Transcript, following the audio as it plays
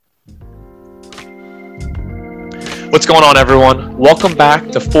What's going on, everyone? Welcome back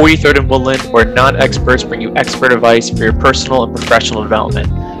to 43rd and Woodland, where non-experts bring you expert advice for your personal and professional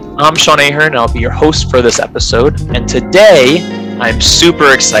development. I'm Sean Ahern, and I'll be your host for this episode. And today, I'm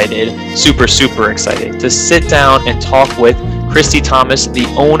super excited to sit down and talk with Christy Thomas, the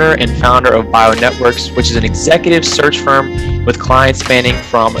owner and founder of BioNetworks, which is an executive search firm with clients spanning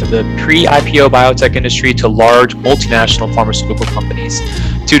from the pre-IPO biotech industry to large multinational pharmaceutical companies,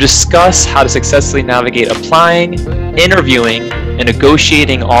 to discuss how to successfully navigate applying, interviewing, and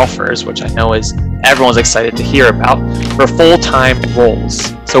negotiating offers, which I know is everyone's excited to hear about, for full-time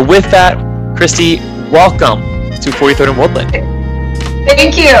roles. So with that, Christy, welcome to 43rd and Woodland.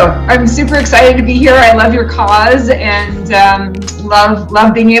 Thank you. I'm super excited to be here. I love your cause and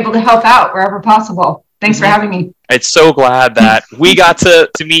love being able to help out wherever possible. Thanks for having me. It's so glad that we got to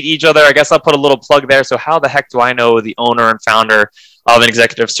meet each other. I guess I'll put a little plug there. So how the heck do I know the owner and founder of an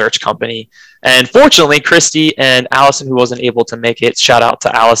executive search company? And fortunately, Christy and Allison, who wasn't able to make it, shout out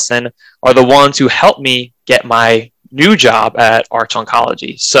to Allison, are the ones who helped me get my new job at Arch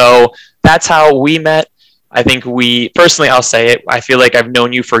Oncology. So that's how we met. I think personally, I'll say it, I feel like I've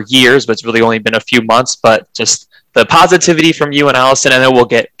known you for years, but it's really only been a few months, but just the positivity from you and Allison, and then we'll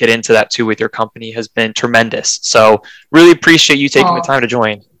get into that too with your company, has been tremendous. So really appreciate you taking the time to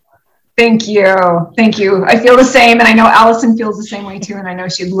join. Thank you. Thank you. I feel the same, and I know Allison feels the same way too, and I know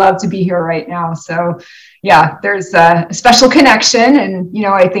she'd love to be here right now. So yeah, there's a special connection, and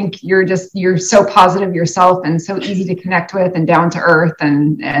I think you're so positive yourself and so easy to connect with and down to earth,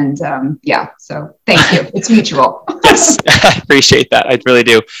 and yeah, so thank you. It's mutual. Yes, I appreciate that. I really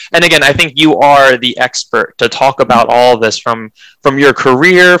do. And again, I think you are the expert to talk about all of this from your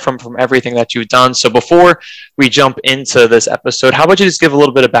career, from everything that you've done. So before we jump into this episode, how about you just give a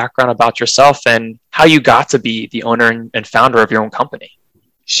little bit of background about yourself and how you got to be the owner and founder of your own company?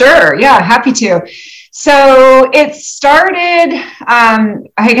 Sure. Yeah, happy to. So it started,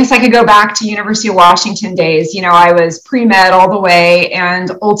 I guess I could go back to University of Washington days. I was pre-med all the way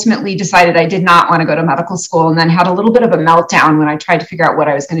and ultimately decided I did not want to go to medical school, and then had a little bit of a meltdown when I tried to figure out what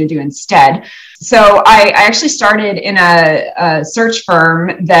I was going to do instead. So I actually started in a search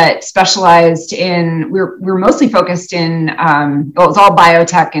firm that specialized in, we were mostly focused in, it was all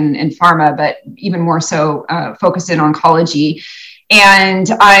biotech and pharma, but even more so focused in oncology. And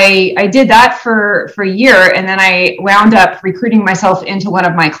I did that for a year, and then I wound up recruiting myself into one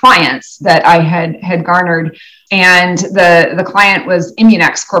of my clients that I had garnered, and the client was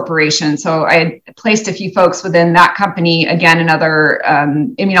Immunex Corporation. So I had placed a few folks within that company, again, another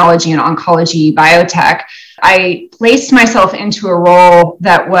immunology and oncology biotech. I placed myself into a role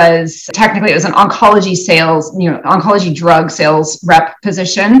that was technically, it was an oncology sales, oncology drug sales rep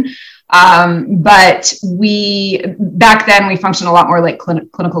position. But back then we functioned a lot more like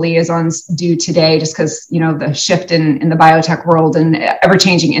clinical liaisons do today, just because, the shift in the biotech world and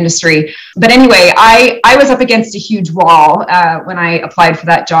ever-changing industry. But anyway, I was up against a huge wall when I applied for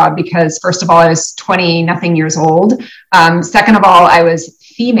that job, because first of all, I was 20-nothing years old. Second of all, I was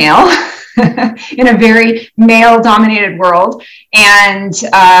female in a very male-dominated world. And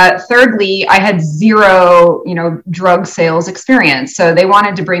thirdly, I had zero, drug sales experience. So they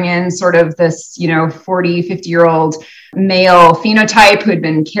wanted to bring in sort of this, 40, 50-year-old male phenotype who had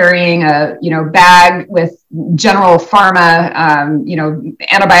been carrying a, bag with general pharma,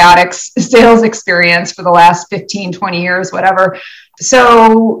 antibiotics sales experience for the last 15, 20 years, whatever.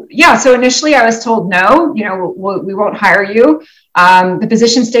 So yeah, so initially I was told, no, we won't hire you. The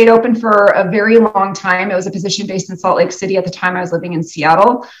position stayed open for a very long time. It was a position based in Salt Lake City at the time. I was living in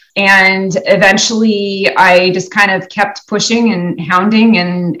Seattle. And eventually I just kind of kept pushing and hounding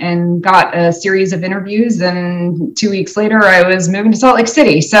and got a series of interviews. And 2 weeks later, I was moving to Salt Lake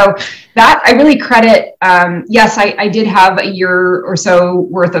City. So that I really credit, yes, I did have a year or so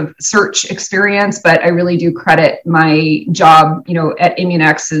worth of search experience, but I really do credit my job, at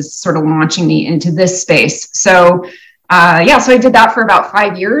Immunex as sort of launching me into this space. So so I did that for about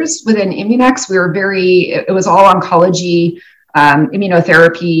 5 years within Immunex. It was all oncology,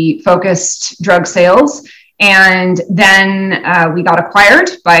 immunotherapy focused drug sales. And then we got acquired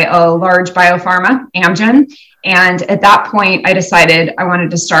by a large biopharma, Amgen. And at that point, I decided I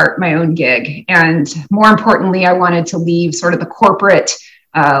wanted to start my own gig. And more importantly, I wanted to leave sort of the corporate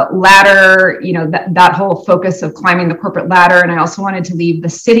ladder, that whole focus of climbing the corporate ladder. And I also wanted to leave the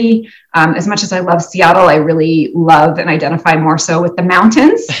city. As much as I love Seattle, I really love and identify more so with the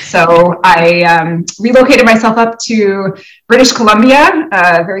mountains. So I relocated myself up to British Columbia,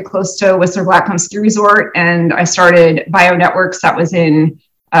 very close to Whistler Blackcomb Ski Resort. And I started BioNetworks. That was in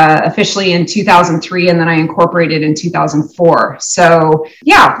officially in 2003, and then I incorporated in 2004. So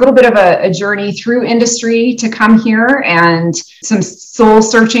yeah, a little bit of a journey through industry to come here, and some soul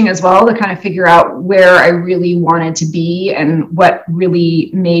searching as well to kind of figure out where I really wanted to be and what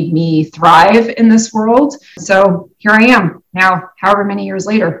really made me thrive in this world. So here I am now, however many years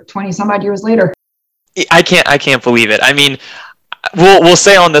later, 20 some odd years later. I can't believe it. I mean, we'll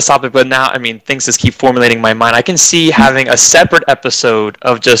stay on this topic, but now, I mean, things just keep formulating in my mind. I can see having a separate episode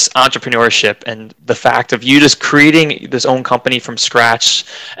of just entrepreneurship and the fact of you just creating this own company from scratch.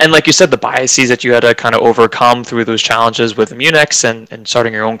 And like you said, the biases that you had to kind of overcome through those challenges with Immunex and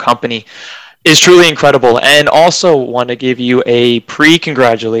starting your own company is truly incredible. And also want to give you a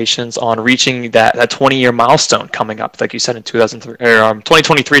pre-congratulations on reaching that 20-year milestone coming up, like you said, in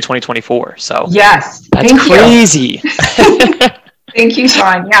 2023, 2024. So yes, that's crazy. Thank you,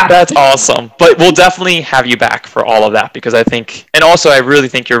 Sean. Yeah. That's awesome. But we'll definitely have you back for all of that, because I think, and also I really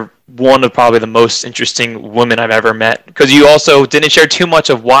think you're one of probably the most interesting women I've ever met, because you also didn't share too much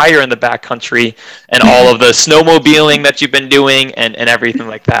of why you're in the backcountry and all of the snowmobiling that you've been doing and everything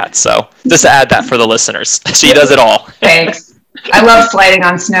like that. So just to add that for the listeners. She does it all. Thanks. I love sliding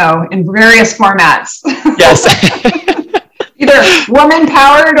on snow in various formats. Yes. Either woman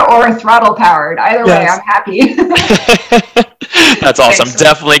powered or throttle powered. Either way, I'm happy. That's awesome. Thanks.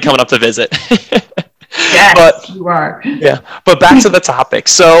 Definitely coming up to visit. Yes, but, you are. Yeah. But back to the topic.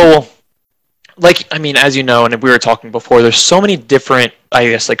 So, like, I mean, as you know, and we were talking before, there's so many different, I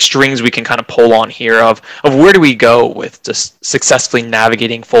guess, like strings we can kind of pull on here of where do we go with just successfully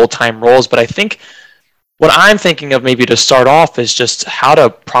navigating full-time roles. But I think what I'm thinking of maybe to start off is just how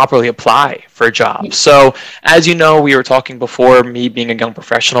to properly apply for a job. So as you know, we were talking before, me being a young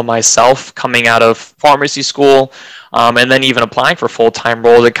professional myself, coming out of pharmacy school, and then even applying for full-time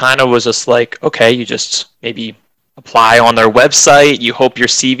roles, it kind of was just like, okay, you just maybe apply on their website, you hope your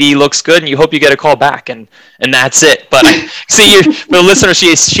CV looks good, and you hope you get a call back, and that's it. But I see you, for the listener, she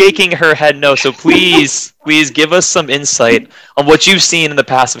is shaking her head no. So please give us some insight on what you've seen in the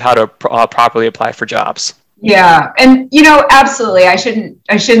past of how to properly apply for jobs. Yeah. And, absolutely. I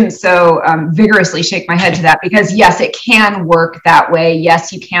shouldn't so vigorously shake my head to that, because yes, it can work that way.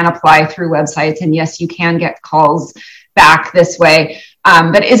 Yes, you can apply through websites, and yes, you can get calls back this way.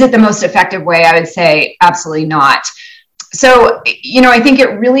 But is it the most effective way? I would say absolutely not. So, I think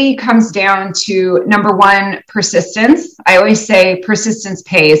it really comes down to, number one, persistence. I always say persistence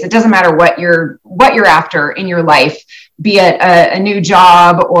pays. It doesn't matter what you're after in your life, be it a new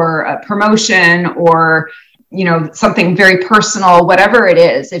job or a promotion or something very personal, whatever it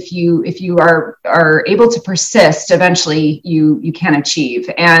is. If you are able to persist, eventually you can achieve.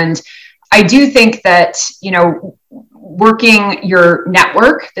 And I do think that working your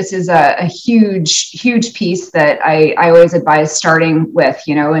network, this is a huge piece that I always advise starting with,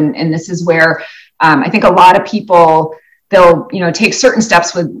 and this is where I think a lot of people, they'll take certain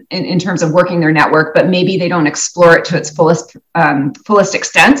steps in terms of working their network, but maybe they don't explore it to its fullest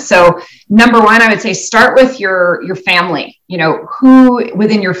extent. So number one, I would say start with your family. Who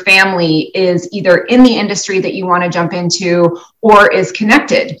within your family is either in the industry that you want to jump into or is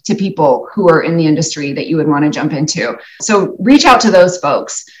connected to people who are in the industry that you would want to jump into. So reach out to those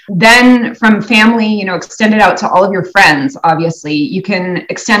folks. Then from family, extend it out to all of your friends. Obviously, you can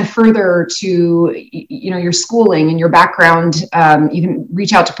extend further to, your schooling and your background. You can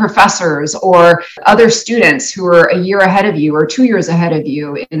reach out to professors or other students who are a year ahead of you or 2 years ahead of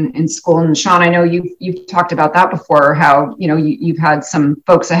you in school. And Sean, I know you've talked about that before, how, you've had some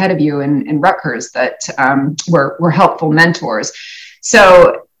folks ahead of you in Rutgers that were helpful mentors.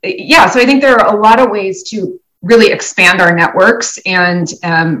 So I think there are a lot of ways to really expand our networks and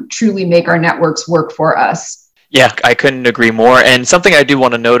truly make our networks work for us. Yeah, I couldn't agree more. And something I do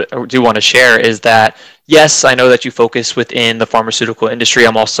want to share is that, yes, I know that you focus within the pharmaceutical industry.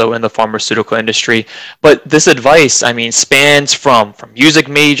 I'm also in the pharmaceutical industry. But this advice, spans from music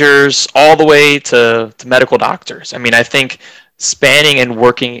majors all the way to medical doctors. I think spanning and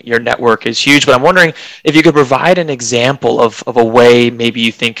working your network is huge, but I'm wondering if you could provide an example of a way maybe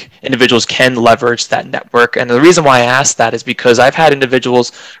you think individuals can leverage that network. And the reason why I ask that is because I've had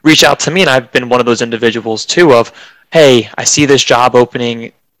individuals reach out to me, and I've been one of those individuals too, of, hey, I see this job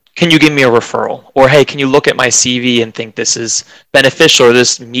opening, can you give me a referral? Or, hey, can you look at my CV and think this is beneficial or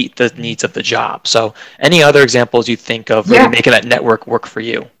this meet the needs of the job? So any other examples you think of really making that network work for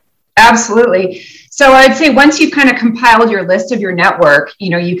you? Absolutely. So I'd say once you've kind of compiled your list of your network,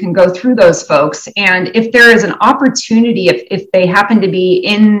 you can go through those folks. And if there is an opportunity, if they happen to be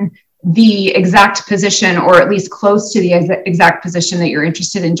in the exact position, or at least close to the exact position that you're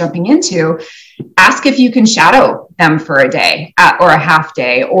interested in jumping into, ask if you can shadow them for a day or a half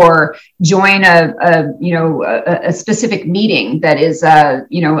day, or join a specific meeting that is a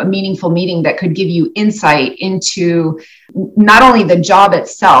meaningful meeting that could give you insight into not only the job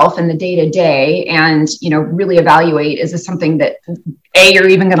itself and the day to day, and really evaluate, is this something that you're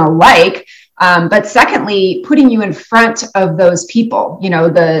even going to like. But secondly, putting you in front of those people,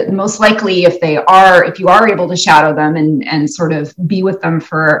 the most likely, if you are able to shadow them and sort of be with them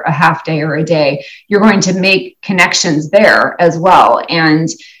for a half day or a day, you're going to make connections there as well. And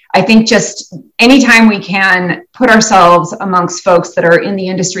I think just anytime we can put ourselves amongst folks that are in the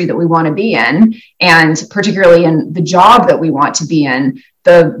industry that we want to be in, and particularly in the job that we want to be in,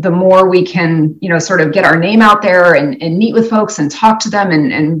 the more we can, sort of get our name out there and meet with folks and talk to them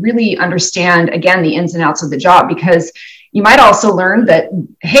and really understand, again, the ins and outs of the job. Because you might also learn that,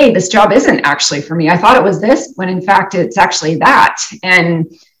 hey, this job isn't actually for me. I thought it was this, when in fact it's actually that. And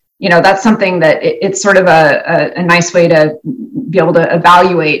that's something that it's sort of a nice way to be able to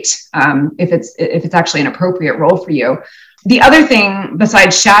evaluate if it's actually an appropriate role for you. The other thing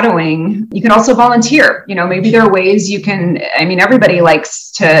besides shadowing, you can also volunteer. Maybe there are ways you can, everybody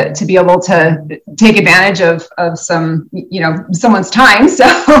likes to be able to take advantage of some, someone's time. So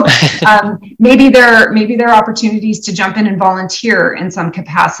maybe there are opportunities to jump in and volunteer in some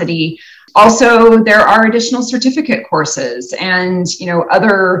capacity. Also, there are additional certificate courses and,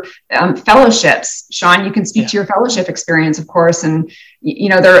 other fellowships. Sean, you can speak to your fellowship experience, of course. And,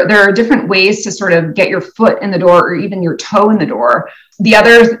 there are different ways to sort of get your foot in the door, or even your toe in the door. The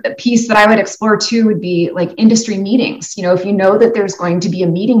other piece that I would explore too would be like industry meetings. If you know that there's going to be a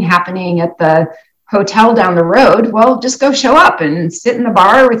meeting happening at the hotel down the road, well, just go show up and sit in the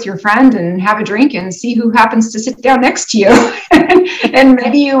bar with your friend and have a drink and see who happens to sit down next to you. And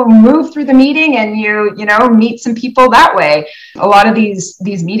maybe you move through the meeting and you meet some people that way. A lot of these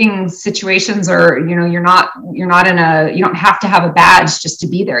meeting situations are, you don't have to have a badge just to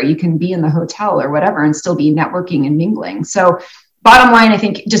be there. You can be in the hotel or whatever and still be networking and mingling. So bottom line, I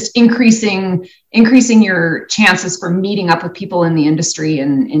think just increasing your chances for meeting up with people in the industry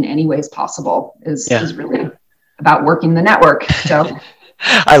in any ways possible is really about working the network. So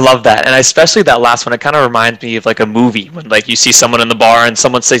I love that. And especially that last one, it kind of reminds me of like a movie when like you see someone in the bar and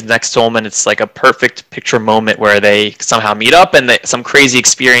someone sits next to them and it's like a perfect picture moment where they somehow meet up and some crazy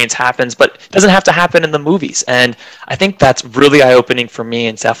experience happens, but it doesn't have to happen in the movies. And I think that's really eye-opening for me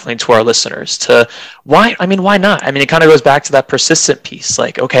and definitely to our listeners to why not? It kind of goes back to that persistent piece.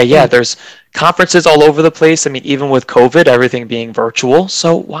 Like, okay, yeah, there's conferences all over the place. Even with COVID, everything being virtual.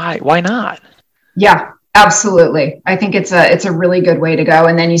 So why not? Yeah. Absolutely. I think it's a really good way to go.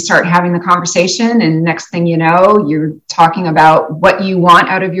 And then you start having the conversation, and next thing you know, you're talking about what you want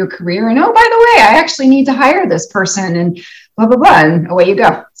out of your career. And, oh, by the way, I actually need to hire this person, and blah, blah, blah. And away you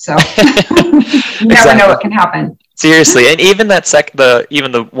go. So you never know what can happen. Seriously. And even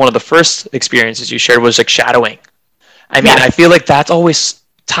one of the first experiences you shared was like shadowing. I feel like that's always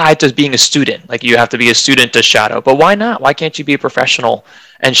tied to being a student. Like you have to be a student to shadow, but why not? Why can't you be a professional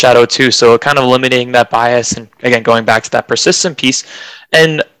and shadow too? So kind of eliminating that bias, and again, going back to that persistent piece.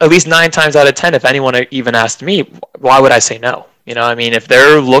 And at least 9 times out of 10, if anyone even asked me, why would I say no? If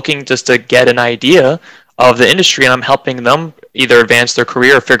they're looking just to get an idea of the industry and I'm helping them either advance their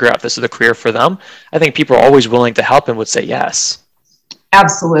career or figure out if this is the career for them, I think people are always willing to help and would say yes.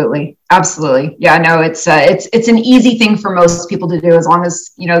 Absolutely. Yeah, no, it's an easy thing for most people to do, as long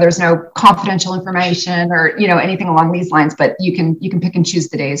as, there's no confidential information or, anything along these lines, but you can pick and choose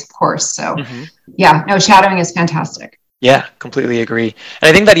the days, of course. So yeah, no, shadowing is fantastic. Yeah, completely agree. And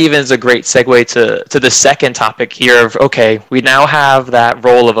I think that even is a great segue to the second topic here of, okay, we now have that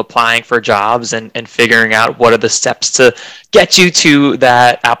role of applying for jobs and figuring out what are the steps to get you to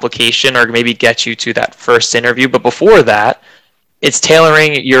that application or maybe get you to that first interview. But before that, it's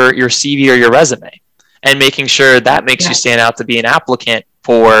tailoring your CV or your resume and making sure that makes you stand out to be an applicant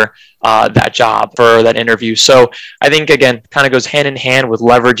for that job, for that interview. So I think, again, kind of goes hand in hand with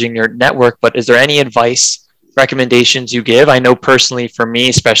leveraging your network. But is there any advice, recommendations you give? I know personally for me,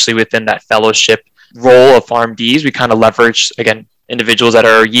 especially within that fellowship role of PharmDs, we kind of leverage, again, individuals that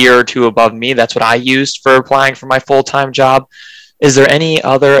are a year or two above me. That's what I used for applying for my full-time job. Is there any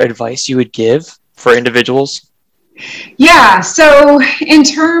other advice you would give for individuals? Yeah. So in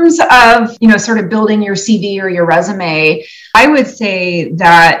terms of, sort of building your CV or your resume, I would say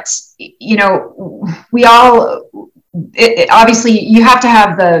that, we all, obviously you have to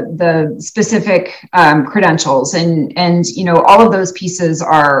have the specific credentials and, all of those pieces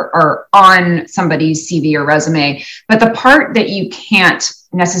are on somebody's CV or resume. But the part that you can't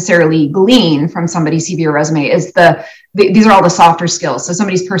necessarily glean from somebody's CV or resume is these are all the softer skills. So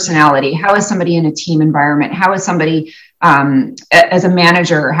somebody's personality, how is somebody in a team environment? How is somebody as a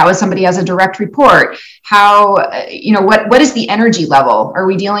manager? How is somebody as a direct report? How, what is the energy level? Are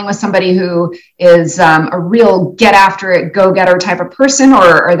we dealing with somebody who is a real get after it, go getter type of person,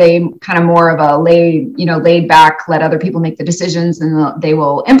 or are they kind of more of a laid back, let other people make the decisions and they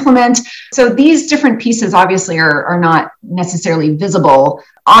will implement? So these different pieces obviously are not necessarily visible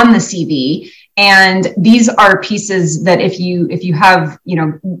on the CV. And these are pieces that if you have,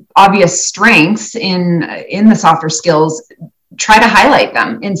 obvious strengths in the softer skills, try to highlight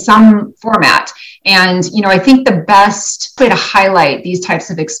them in some format. And, I think the best way to highlight these types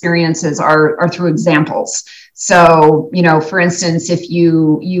of experiences are through examples. So, for instance, if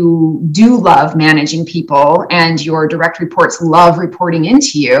you do love managing people and your direct reports love reporting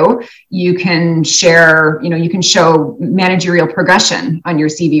into you, you can share, you can show managerial progression on your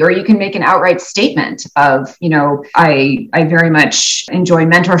CV, or you can make an outright statement of, I very much enjoy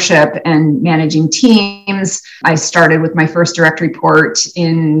mentorship and managing teams. I started with my first direct report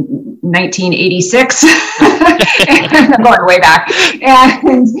in 1986. I'm going way back.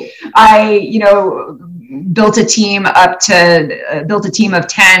 And I, built a team of 10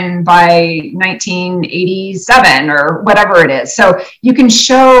 by 1987 or whatever it is. So you can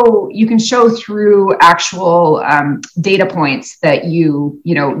show through actual data points that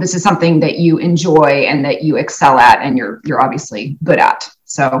this is something that you enjoy and that you excel at and you're obviously good at.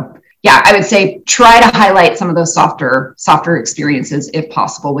 So yeah, I would say try to highlight some of those softer experiences if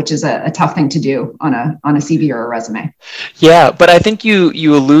possible, which is a tough thing to do on a CV or a resume. Yeah, but I think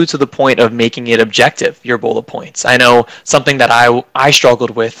you allude to the point of making it objective, your bullet points. I know something that I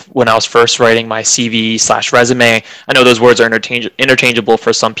struggled with when I was first writing my CV/resume. I know those words are interchangeable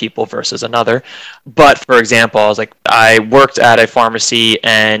for some people versus another. But for example, I worked at a pharmacy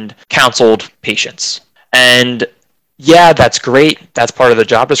and counseled patients. And yeah, that's great. That's part of the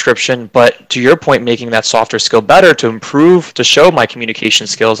job description. But to your point, making that softer skill better to show my communication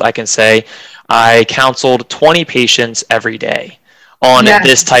skills, I can say I counseled 20 patients every day on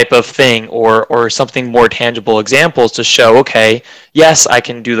this type of thing, or something more tangible examples to show, okay, yes, I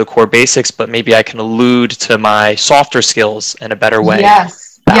can do the core basics, but maybe I can allude to my softer skills in a better way.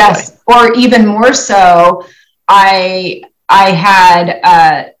 Yes. Or even more so, I had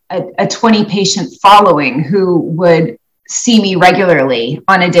a 20 patient following who would see me regularly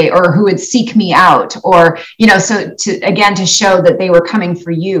on a day, or who would seek me out, or, so to show that they were coming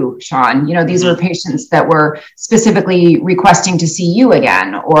for you, Sean, these were patients that were specifically requesting to see you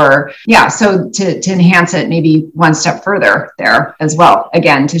again, or so to enhance it maybe one step further there as well,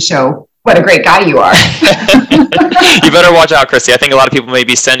 again, to show what a great guy you are. You better watch out, Christy. I think a lot of people may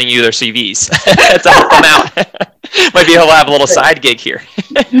be sending you their CVs to help them out. Might be able to have a little side gig here.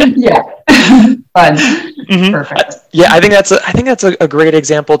 Yeah. Fun. Mm-hmm. Perfect. I think that's a great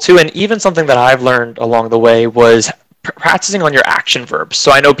example too. And even something that I've learned along the way was practicing on your action verbs.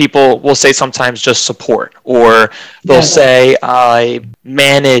 So I know people will say sometimes just support, or they'll say I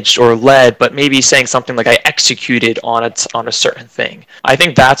managed or led, but maybe saying something like I executed on a certain thing. I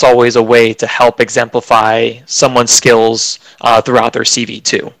think that's always a way to help exemplify someone's skills throughout their CV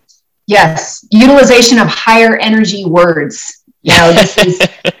too. Yes, utilization of higher energy words. This is.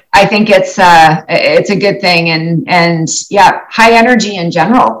 I think it's a good thing, and high energy in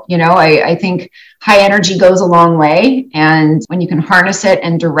general. I think high energy goes a long way, and when you can harness it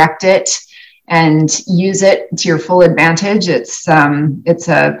and direct it and use it to your full advantage, it's a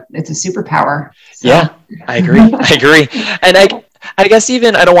superpower. So. Yeah, I agree. And I guess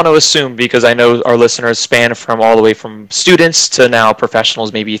even, I don't want to assume, because I know our listeners span from all the way from students to now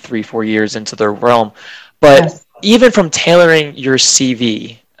professionals, maybe 3-4 years into their realm, but even from tailoring your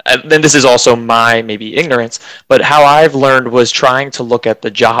CV. Then this is also my maybe ignorance, but how I've learned was trying to look at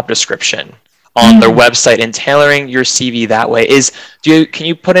the job description on their website and tailoring your CV that way. Can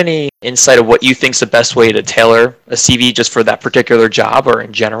you put any insight of what you think is the best way to tailor a CV just for that particular job or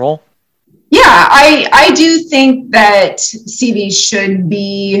in general? Yeah, I do think that CVs should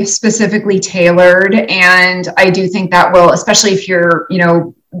be specifically tailored, and I do think that will, especially if you're,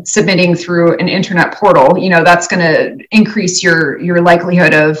 submitting through an internet portal, that's going to increase your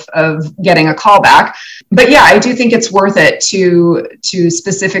likelihood of getting a call back. But yeah, I do think it's worth it to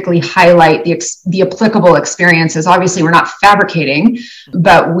specifically highlight the applicable experiences. Obviously, we're not fabricating,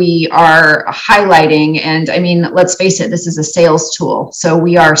 but we are highlighting. And I mean, let's face it, this is a sales tool. So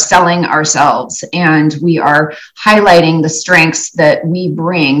we are selling ourselves, and we are highlighting the strengths that we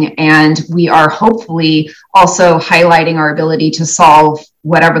bring. And we are hopefully also highlighting our ability to solve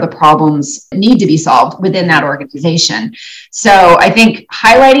whatever the problems need to be solved within that organization. So I think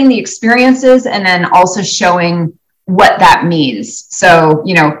highlighting the experiences and then also showing what that means. So,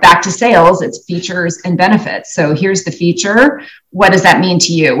 back to sales, it's features and benefits. So here's the feature. What does that mean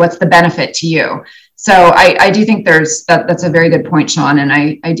to you? What's the benefit to you? So I do think that's a very good point, Sean. And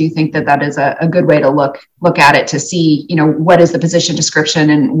I do think that is a good way to look at it to see, what is the position description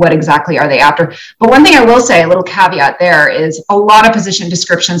and what exactly are they after. But one thing I will say, a little caveat there, is a lot of position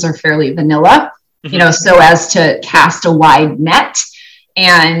descriptions are fairly vanilla, so as to cast a wide net.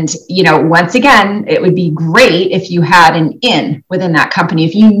 And, once again, it would be great if you had an in within that company,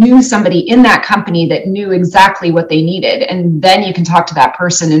 if you knew somebody in that company that knew exactly what they needed. And then you can talk to that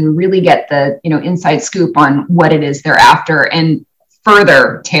person and really get the, inside scoop on what it is they're after and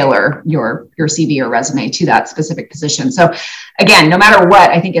further tailor your CV or resume to that specific position. So again, no matter what,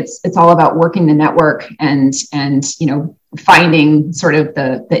 I think it's all about working the network and finding sort of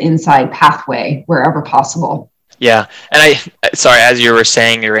the inside pathway wherever possible. Yeah. And sorry, as you were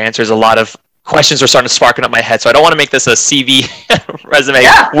saying your answers, a lot of questions are starting to spark up in my head. So I don't want to make this a CV resume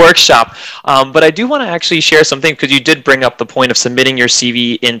workshop. But I do want to actually share something, because you did bring up the point of submitting your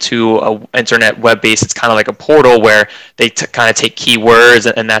CV into a internet web-based. It's kind of like a portal where they kind of take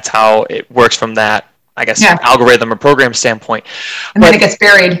keywords, and that's how it works from that, I guess, algorithm or program standpoint. And then it gets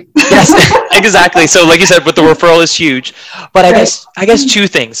buried. Yes, exactly. So like you said, but the referral is huge. But I guess two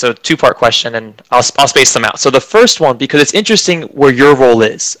things. So two-part question, and I'll space them out. So the first one, because it's interesting where your role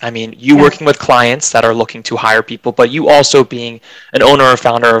is. I mean, you working with clients that are looking to hire people, but you also being an owner or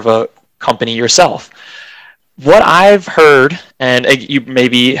founder of a company yourself. What I've heard, and you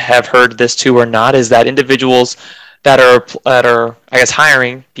maybe have heard this too or not, is that individuals that are I guess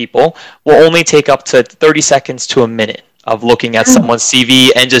hiring people will only take up to 30 seconds to a minute of looking at someone's CV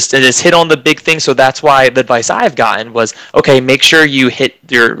and just hit on the big thing. So that's why the advice I've gotten was, okay, make sure you hit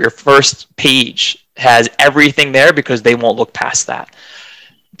your first page has everything there, because they won't look past that.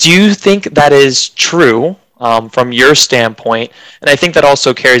 Do you think that is true from your standpoint? And I think that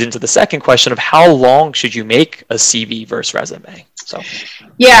also carries into the second question of how long should you make a CV versus resume? So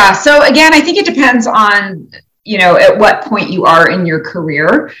again, I think it depends on at what point you are in your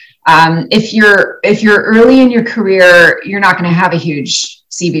career. If you're early in your career, you're not going to have a huge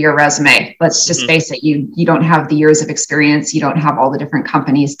CV or resume. Let's just face it. You don't have the years of experience. You don't have all the different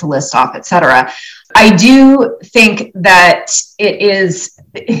companies to list off, et cetera. I do think that it is.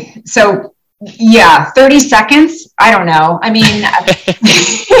 So 30 seconds. I don't know. I mean,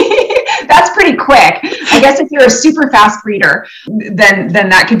 that's pretty quick. I guess if you're a super fast reader, then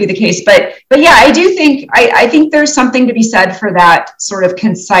that could be the case. But yeah, I do think, I think there's something to be said for that sort of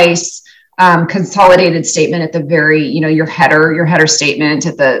concise, consolidated statement at the very, your header statement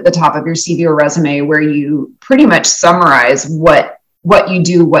at the top of your CV or resume, where you pretty much summarize what you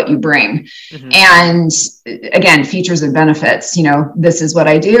do, what you bring. And again, features and benefits, this is what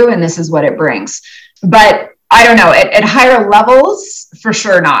I do and this is what it brings. But I don't know, at higher levels, for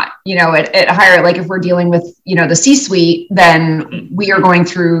sure not. At higher, like if we're dealing with, the C-suite, then we are going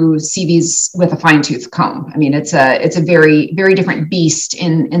through CVs with a fine-tooth comb. I mean, it's a very, very different beast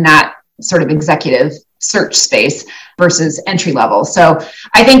in that sort of executive search space versus entry level. So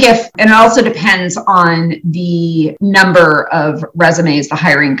I think and it also depends on the number of resumes the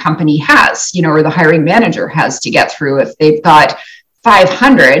hiring company has, or the hiring manager has to get through. If they've got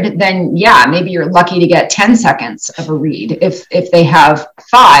 500, then maybe you're lucky to get 10 seconds of a read. If they have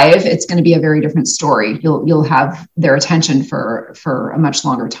 5, it's going to be a very different story. You'll have their attention for a much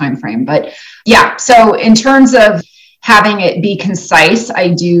longer time frame. But so in terms of having it be concise,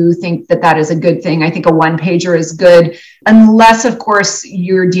 I do think that is a good thing. I think a one-pager is good, unless, of course,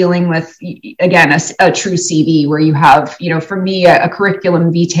 you're dealing with, again, a true CV where you have, for me, a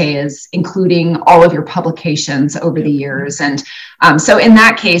curriculum vitae is including all of your publications over the years. And so in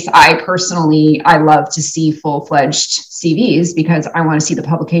that case, I love to see full-fledged CVs, because I want to see the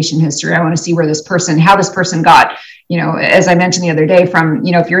publication history. I want to see how this person got, as I mentioned the other day, from,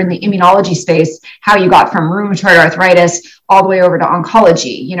 if you're in the immunology space, how you got from rheumatoid arthritis all the way over to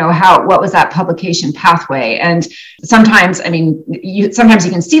oncology, what was that publication pathway? And sometimes, sometimes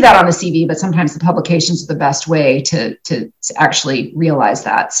you can see that on the CV, but sometimes the publications are the best way to actually realize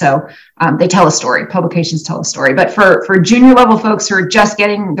that. So they tell a story, publications tell a story. But for junior level folks who are just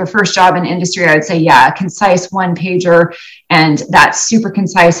getting their first job in industry, I would say, a concise one pager and that super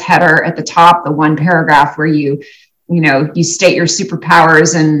concise header at the top, the one paragraph where you state your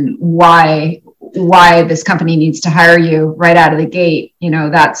superpowers and why this company needs to hire you right out of the gate.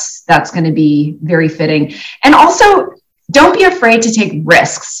 That's going to be very fitting. And also, don't be afraid to take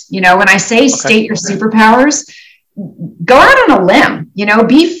risks. When I say state your superpowers, go out on a limb,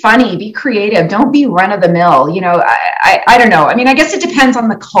 be funny, be creative, don't be run of the mill. I don't know. I mean, I guess it depends on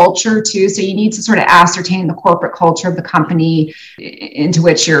the culture too. So you need to sort of ascertain the corporate culture of the company into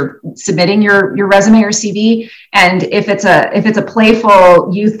which you're submitting your resume or CV. And if it's a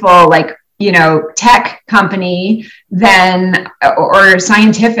playful, youthful, like, tech company, then, or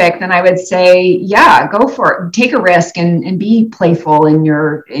scientific, then I would say, yeah, go for it. Take a risk and be playful in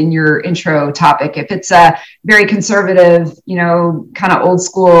your intro topic. If it's a very conservative, kind of old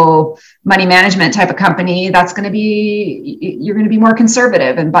school money management type of company, you're going to be more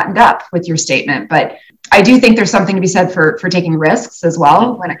conservative and buttoned up with your statement. But I do think there's something to be said for taking risks as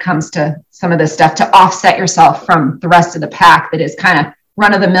well when it comes to some of this stuff, to offset yourself from the rest of the pack that is kind of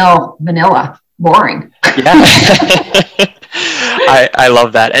run-of-the-mill, vanilla, boring. Yeah. I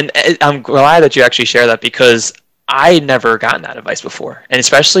love that. And I'm glad that you actually share that, because I never gotten that advice before. And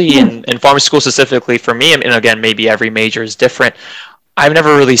especially in pharmacy school specifically for me, and again, maybe every major is different, I've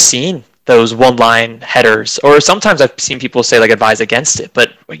never really seen those one-line headers, or sometimes I've seen people say like advise against it,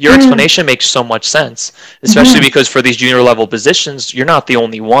 but your explanation makes so much sense, especially because for these junior level positions, you're not the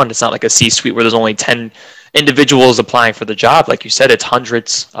only one. It's not like a C-suite where there's only 10 individuals applying for the job. Like you said, it's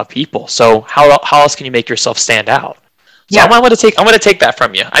hundreds of people. So how else can you make yourself stand out? So I'm going to take that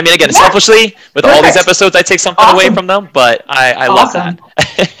from you. I mean, again, selfishly, with all these episodes, I take something away from them, but I love that.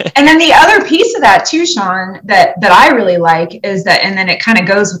 And then the other piece of that too, Sean, that I really like is that, and then it kind of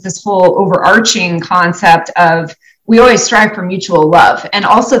goes with this whole overarching concept of, we always strive for mutual love. And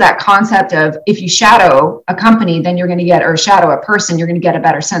also that concept of, if you shadow a company, then you're going to get, or shadow a person, you're going to get a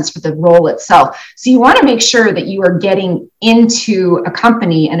better sense for the role itself. So you want to make sure that you are getting into a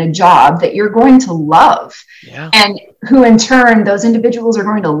company and a job that you're going to love. Yeah. And who in turn, those individuals are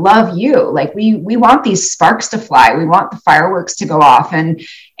going to love you. Like we want these sparks to fly. We want the fireworks to go off. And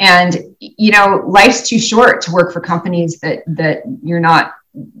life's too short to work for companies that you're not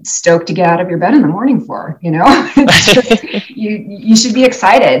stoked to get out of your bed in the morning for, you should be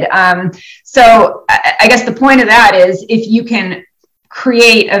excited. So I guess the point of that is, if you can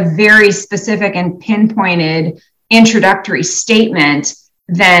create a very specific and pinpointed introductory statement,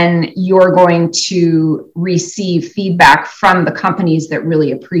 then you're going to receive feedback from the companies that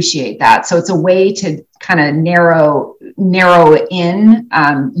really appreciate that. So it's a way to kind of narrow in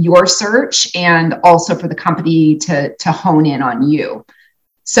your search, and also for the company to hone in on you,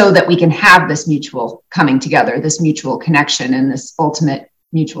 so that we can have this mutual coming together, this mutual connection, and this ultimate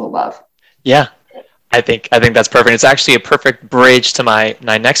mutual love. Yeah. I think that's perfect. It's actually a perfect bridge to my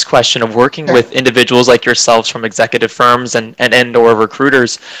next question of working with individuals like yourselves from executive firms and or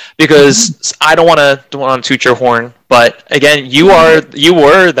recruiters, because I don't want to toot your horn, but again, you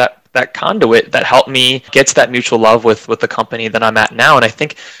were that conduit that helped me get to that mutual love with the company that I'm at now. And I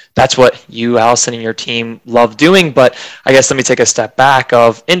think that's what you, Allison, and your team love doing. But I guess let me take a step back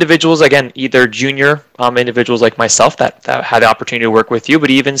of individuals, again, either junior individuals like myself that had the opportunity to work with you, but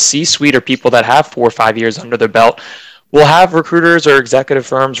even C-suite or people that have 4 or 5 years under their belt will have recruiters or executive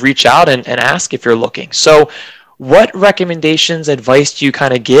firms reach out and ask if you're looking. So what recommendations, advice do you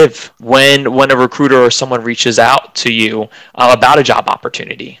kind of give when a recruiter or someone reaches out to you about a job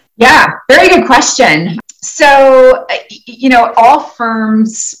opportunity? Yeah, very good question. So, all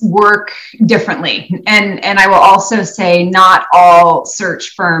firms work differently. And I will also say not all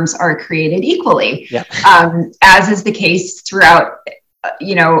search firms are created equally, as is the case throughout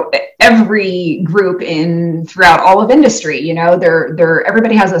every group throughout all of industry.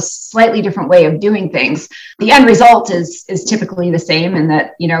 Everybody has a slightly different way of doing things. The end result is typically the same, in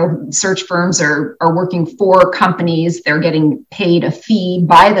that, search firms are working for companies. They're getting paid a fee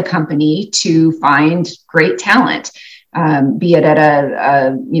by the company to find great talent, be it at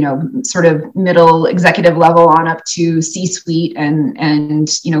a sort of middle executive level on up to C-suite and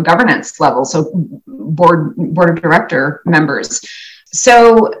governance level. So board of director members.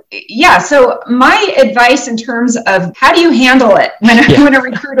 So my advice in terms of how do you handle it when a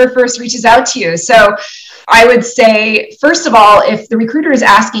recruiter first reaches out to you? So I would say, first of all, if the recruiter is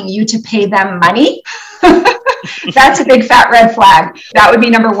asking you to pay them money, that's a big fat red flag. That would be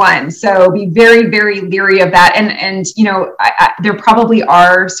number one. So be very, very leery of that. And there probably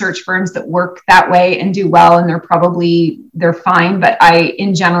are search firms that work that way and do well, and they're fine. But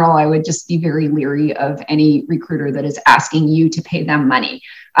in general, I would just be very leery of any recruiter that is asking you to pay them money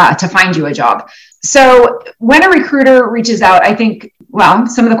to find you a job. So when a recruiter reaches out, I think,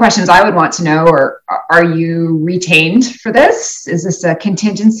 some of the questions I would want to know are you retained for this? Is this a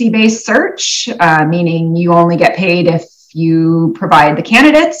contingency-based search, meaning you only get paid you provide the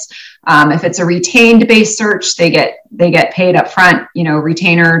candidates. If it's a retained based search, they get paid up front,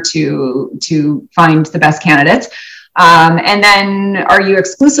 retainer to find the best candidates. And then are you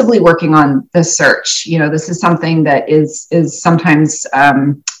exclusively working on the search? This is something that is sometimes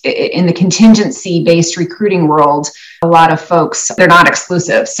in the contingency based recruiting world, a lot of folks, they're not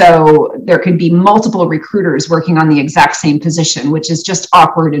exclusive. So there could be multiple recruiters working on the exact same position, which is just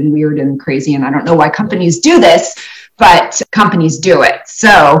awkward and weird and crazy. And I don't know why companies do this, but companies do it.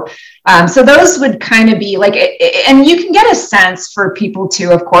 So those would kind of be like, and you can get a sense for people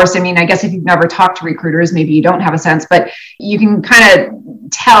too, of course. I mean, I guess if you've never talked to recruiters, maybe you don't have a sense, but you can kind of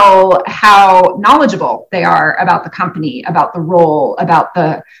tell how knowledgeable they are about the company, about the role, about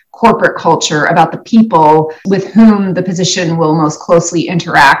the corporate culture, about the people with whom the position will most closely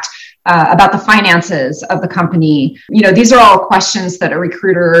interact. About the finances of the company. These are all questions that a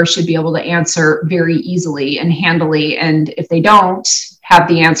recruiter should be able to answer very easily and handily. And if they don't have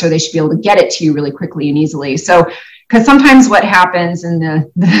the answer, they should be able to get it to you really quickly and easily. So, because sometimes what happens in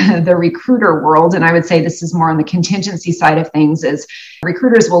the recruiter world, and I would say this is more on the contingency side of things, is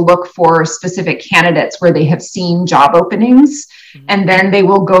recruiters will look for specific candidates where they have seen job openings, and then they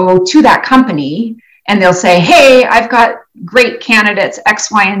will go to that company and they'll say, hey, I've got great candidates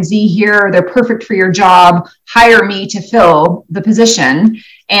X, Y, and Z here. They're perfect for your job. Hire me to fill the position.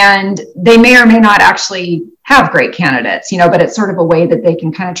 And they may or may not actually have great candidates, but it's sort of a way that they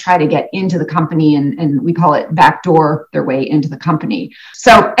can kind of try to get into the company, and we call it backdoor their way into the company.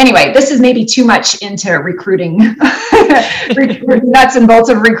 So anyway, this is maybe too much into recruiting, nuts and bolts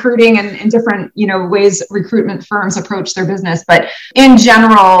of recruiting and different, ways recruitment firms approach their business. But in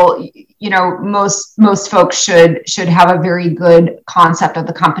general, most folks should have a very good concept of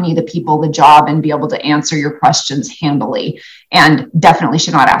the company, the people, the job, and be able to answer your questions handily, and definitely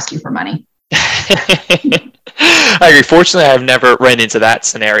should not ask you for money. I agree. Fortunately, I've never run into that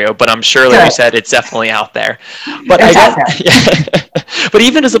scenario, but I'm sure, like you said, it's definitely out there. But but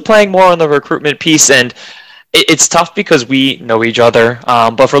even as playing more on the recruitment piece, and it's tough because we know each other.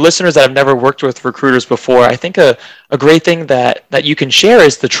 But for listeners that have never worked with recruiters before, I think a great thing that you can share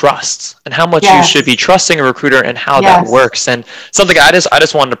is the trust and how much you should be trusting a recruiter and how that works. And something I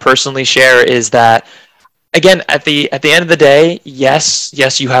just wanted to personally share is that, again, at the end of the day, yes,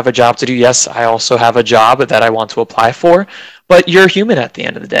 you have a job to do. Yes, I also have a job that I want to apply for, but you're human at the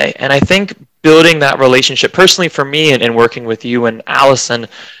end of the day. And I think building that relationship personally for me and working with you and Allison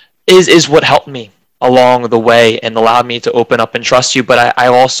is what helped me along the way and allowed me to open up and trust you. But I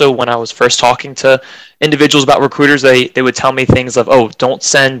also, when I was first talking to individuals about recruiters, they would tell me things of, don't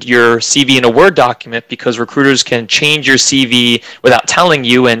send your CV in a Word document because recruiters can change your CV without telling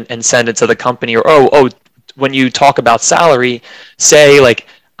you and send it to the company. Or, when you talk about salary, say like,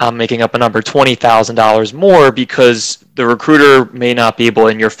 I'm making up a number, $20,000 more, because the recruiter may not be able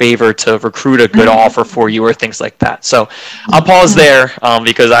in your favor to recruit a good offer for you or things like that. So I'll pause there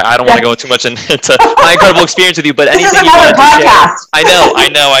because I don't want to go too much into my incredible experience with you, but anything you want to share. I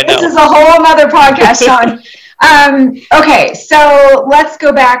know. This is a whole other podcast, Sean. Okay, so let's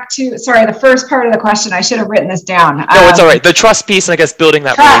go back to, the first part of the question. I should have written this down. No, it's all right. The trust piece, and I guess building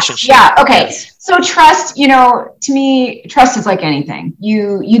that relationship. Yeah, okay. Yes. So trust, to me, trust is like anything.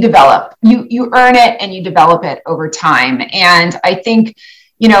 You develop, you earn it and you develop it over time. And I think,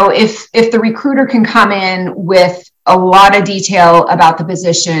 if the recruiter can come in with a lot of detail about the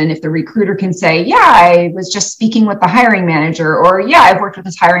position, if the recruiter can say, I was just speaking with the hiring manager, or I've worked with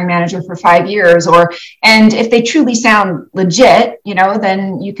this hiring manager for 5 years, and if they truly sound legit,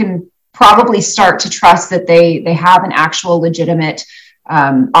 then you can probably start to trust that they have an actual legitimate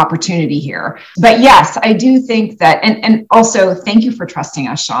opportunity here. But yes, I do think that, and also thank you for trusting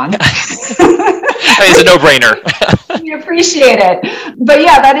us, Sean. It's a no-brainer. We appreciate it. But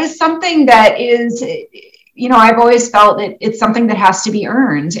that is something that is, I've always felt that it's something that has to be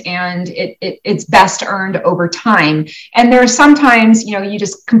earned, and it's best earned over time. And there are sometimes, you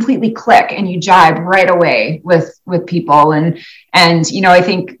just completely click and you jibe right away with people. And I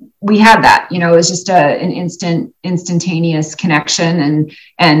think we had that, it was just an instantaneous connection,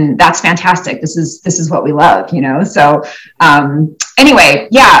 and that's fantastic. This is what we love, So anyway,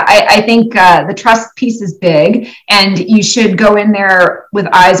 I think the trust piece is big, and you should go in there with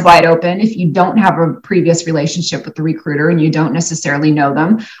eyes wide open. If you don't have a previous relationship with the recruiter and you don't necessarily know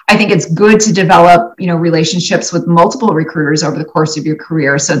them, I think it's good to develop, relationships with multiple recruiters over the course of your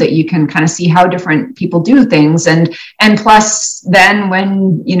career, so that you can kind of see how different people do things. And plus, then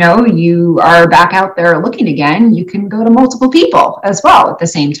when, you are back out there looking again, you can go to multiple people as well at the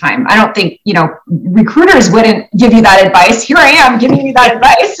same time. I don't think, recruiters wouldn't give you that advice. Here I am giving you that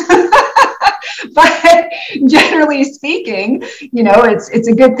advice. But generally speaking, it's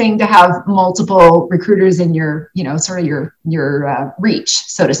a good thing to have multiple recruiters in your, sort of your reach,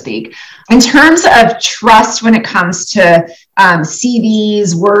 so to speak. In terms of trust, when it comes to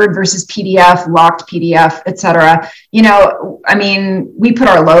CVs, Word versus PDF, locked PDF, et cetera, we put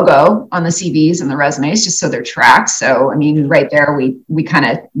our logo on the CVs and the resumes just so they're tracked. So, right there,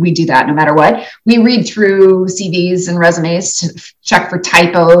 we do that no matter what. We read through CVs and resumes to check for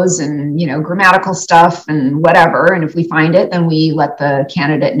typos and, grammatical stuff and whatever. And if we find it, then we let the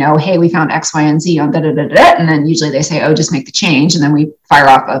candidate know, hey, we found X, Y, and Z on da, da, da, da. And then usually they say, oh, just make the change. And then we fire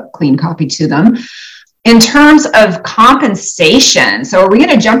off a clean copy to them. In terms of compensation, so are we going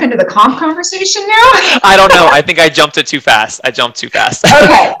to jump into the comp conversation now? I don't know. I think I jumped it too fast. Okay.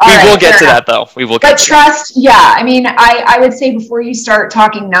 We will get to that, though. But trust, yeah. I would say before you start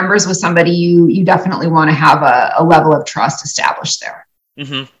talking numbers with somebody, you definitely want to have a level of trust established there.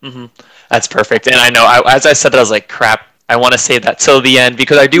 Mm-hmm, mm-hmm. That's perfect. And I know, as I said that, I was like, crap, I want to save that till the end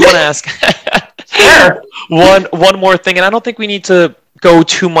because I do want to ask Sure. one more thing. And I don't think we need to go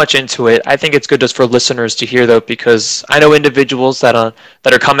too much into it. I think it's good just for listeners to hear, though, because I know individuals that are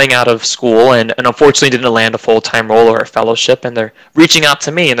coming out of school and unfortunately didn't land a full-time role or a fellowship, and they're reaching out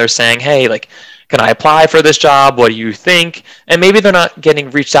to me and they're saying, hey, like, can I apply for this job? What do you think? And maybe they're not getting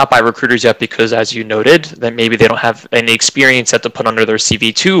reached out by recruiters yet because, as you noted, that maybe they don't have any experience yet to put under their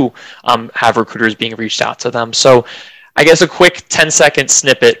CV to have recruiters being reached out to them. So I guess a quick 10-second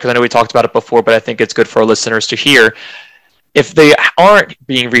snippet, because I know we talked about it before, but I think it's good for our listeners to hear. If they aren't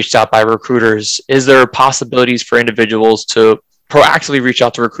being reached out by recruiters, is there possibilities for individuals to proactively reach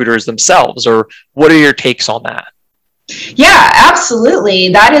out to recruiters themselves, or what are your takes on that? Yeah, absolutely.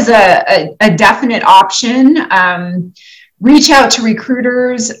 That is a definite option. Reach out to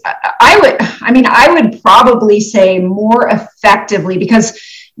recruiters. I would probably say more effectively, because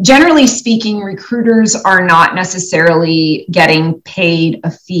generally speaking, recruiters are not necessarily getting paid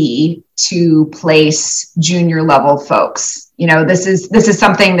a fee to place junior level folks. This is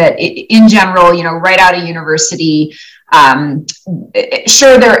something that in general, right out of university, I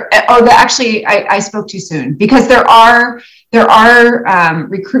spoke too soon, because there are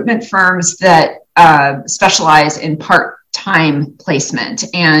recruitment firms that specialize in part-time placement,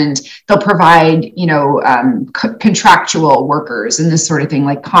 and they'll provide contractual workers and this sort of thing,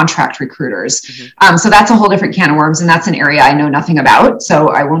 like contract recruiters. Mm-hmm. So that's a whole different can of worms, and that's an area I know nothing about, so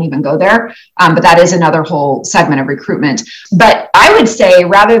I won't even go there. But that is another whole segment of recruitment. But I would say,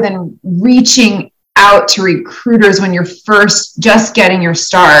 rather than reaching out to recruiters when you're first just getting your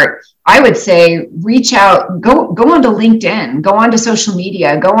start, I would say reach out, go onto LinkedIn, go onto social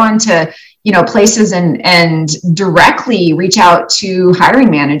media, go on to places and directly reach out to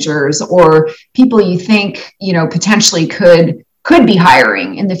hiring managers or people you think potentially could be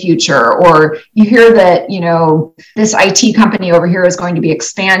hiring in the future. Or you hear that this IT company over here is going to be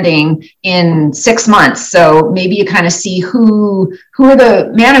expanding in 6 months, so maybe you kind of see who are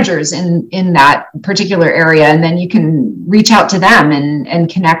the managers in that particular area, and then you can reach out to them and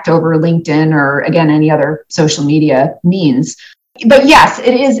connect over LinkedIn or, again, any other social media means. But yes,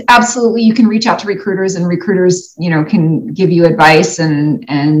 it is absolutely, you can reach out to recruiters, and recruiters, can give you advice and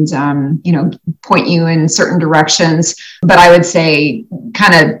point you in certain directions. But I would say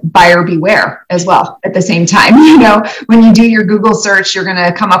kind of buyer beware as well at the same time. When you do your Google search, you're going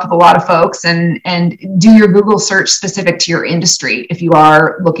to come up with a lot of folks, and do your Google search specific to your industry. If you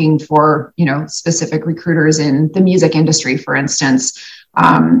are looking for, specific recruiters in the music industry, for instance,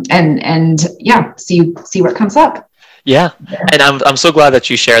 see what comes up. Yeah. And I'm so glad that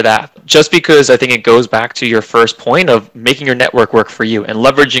you share that, just because I think it goes back to your first point of making your network work for you and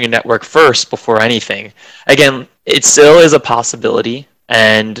leveraging your network first before anything. Again, it still is a possibility,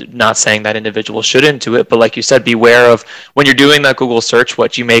 and not saying that individuals shouldn't do it, but like you said, beware of when you're doing that Google search,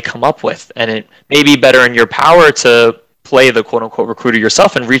 what you may come up with. And it may be better in your power to play the quote unquote recruiter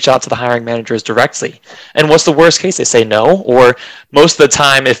yourself and reach out to the hiring managers directly. And what's the worst case? They say no. Or most of the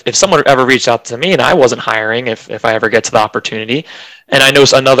time, if someone ever reached out to me and I wasn't hiring, if I ever get to the opportunity, and I know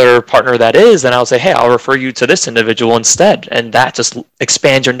another partner that is, then I'll say, hey, I'll refer you to this individual instead. And that just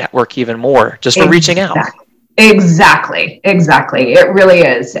expands your network even more just for reaching out. Exactly. It really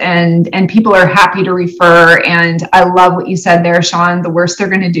is. And people are happy to refer. And I love what you said there, Sean. The worst they're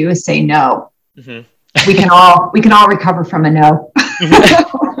going to do is say no. Mm-hmm. We can all recover from a no.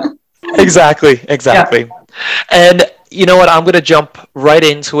 Exactly. Yeah. And you know what? I'm going to jump right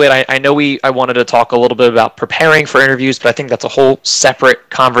into it. I know I wanted to talk a little bit about preparing for interviews, but I think that's a whole separate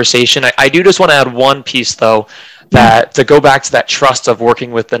conversation. I do just want to add one piece, though, that to go back to that trust of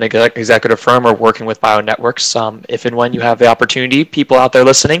working with an executive firm or working with BioNetworks, if and when you have the opportunity, people out there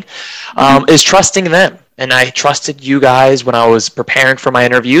listening, is trusting them. And I trusted you guys when I was preparing for my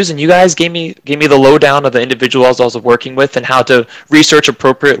interviews, and you guys gave me the lowdown of the individuals I was working with and how to research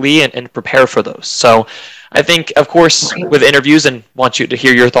appropriately and prepare for those. So I think, of course, with interviews, and want you to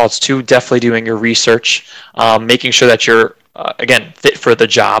hear your thoughts too, definitely doing your research, making sure that you're again, fit for the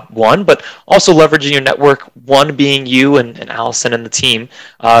job, one, but also leveraging your network, one being you and Allison and the team,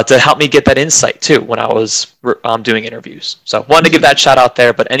 to help me get that insight too when I was doing interviews. So wanted to give that shout out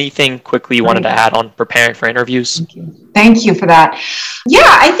there, but anything quickly you wanted to add on preparing for interviews? Thank you for that. Yeah,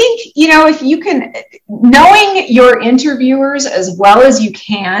 I think, if you can, knowing your interviewers as well as you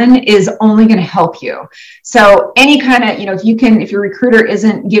can is only going to help you. So any kind of, if your recruiter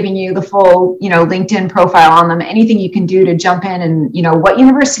isn't giving you the full, LinkedIn profile on them, anything you can do to jump in and, what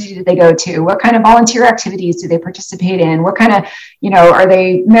university did they go to? What kind of volunteer activities do they participate in? What kind of, are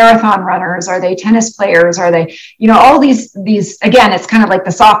they marathon runners? Are they tennis players? Are they, all these, again, it's kind of like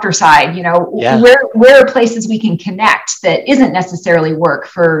the softer side, where are places we can connect that isn't necessarily work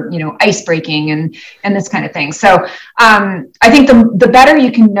for, ice breaking and this kind of thing. So I think the better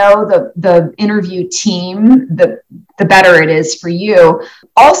you can know the interview team, the better it is for you.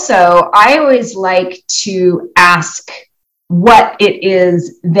 Also, I always like to ask what it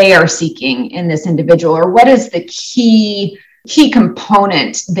is they are seeking in this individual, or what is the key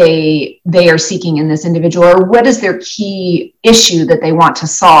component they are seeking in this individual, or what is their key issue that they want to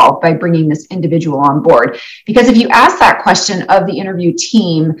solve by bringing this individual on board. Because if you ask that question of the interview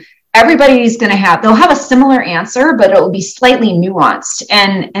team, everybody's going to they'll have a similar answer, but it will be slightly nuanced.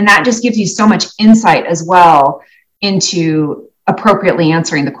 And that just gives you so much insight as well into appropriately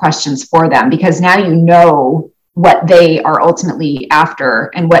answering the questions for them, because now you know what they are ultimately after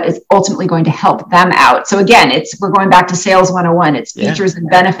and what is ultimately going to help them out. So again, we're going back to sales 101. It's features and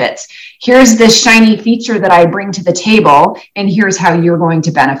benefits. Here's this shiny feature that I bring to the table, and here's how you're going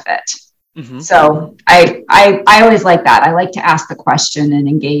to benefit. Mm-hmm. So I always like that. I like to ask the question and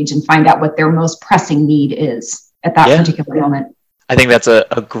engage and find out what their most pressing need is at that particular moment. I think that's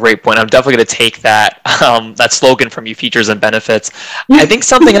a great point. I'm definitely going to take that slogan from you, features and benefits. I think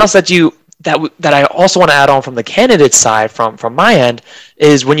something else that I also want to add on from the candidate side, from my end,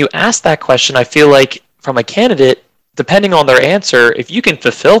 is when you ask that question, I feel like from a candidate, depending on their answer, if you can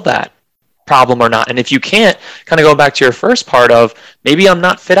fulfill that problem or not, and if you can't, kind of go back to your first part of maybe I'm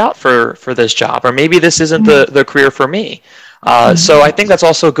not fit out for this job, or maybe this isn't the career for me. So I think that's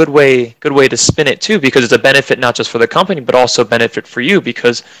also a good way to spin it too, because it's a benefit not just for the company, but also benefit for you,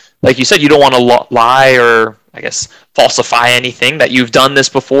 because like you said, you don't want to lie or I guess falsify anything that you've done this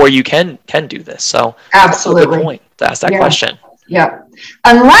before. You can do this. So absolutely, that's a good point to ask that question. Yeah.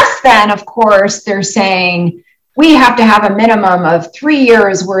 Unless then, of course, they're saying we have to have a minimum of 3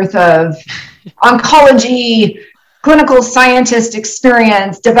 years worth of oncology clinical scientist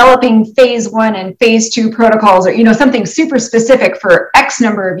experience developing phase 1 and phase 2 protocols, or, something super specific for X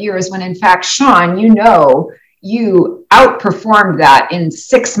number of years, when in fact, Sean, you outperformed that in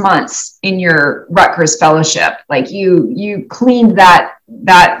 6 months in your Rutgers fellowship. Like you cleaned that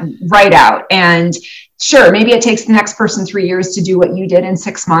right out. And sure, maybe it takes the next person 3 years to do what you did in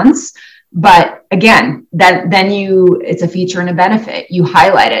 6 months. But again, then it's a feature and a benefit. You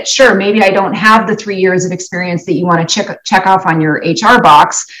highlight it. Sure, maybe I don't have the 3 years of experience that you want to check off on your HR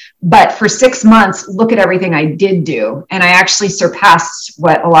box, but for 6 months, look at everything I did do. And I actually surpassed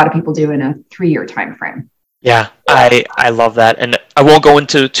what a lot of people do in a 3-year time frame. Yeah, I love that. And I won't go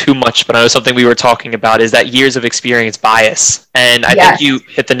into too much, but I know something we were talking about is that years of experience bias. And I think you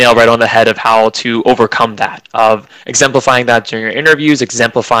hit the nail right on the head of how to overcome that, of exemplifying that during your interviews,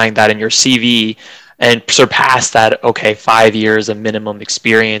 exemplifying that in your CV, and surpass that, 5 years of minimum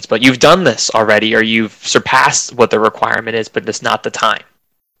experience, but you've done this already, or you've surpassed what the requirement is, but it's not the time.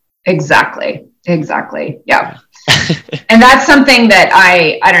 Exactly. Yeah. And that's something that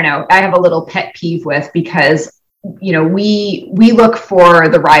I don't know, I have a little pet peeve with, because, we look for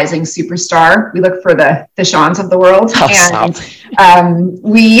the rising superstar. We look for the Seans of the world.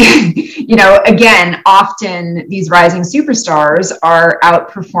 We, again, often these rising superstars are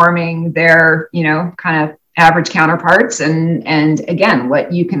outperforming their, kind of average counterparts. And again,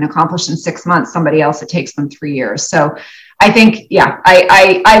 what you can accomplish in 6 months, somebody else, it takes them 3 years. So I think,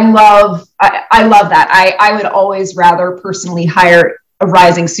 I love that. I would always rather personally hire a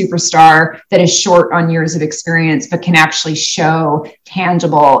rising superstar that is short on years of experience, but can actually show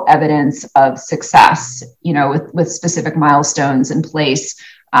tangible evidence of success, with specific milestones in place,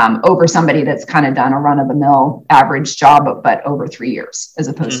 over somebody that's kind of done a run of the mill average job, but over 3 years as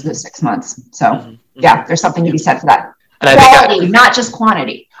opposed to the 6 months. So. Yeah, there's something to be said for that. And Quality, not just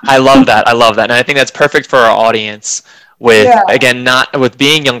quantity. I love that. I love that. And I think that's perfect for our audience with, again, not with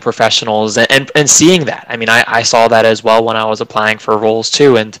being young professionals and seeing that. I mean, I saw that as well when I was applying for roles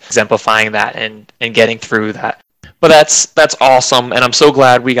too, and exemplifying that and getting through that. But that's awesome. And I'm so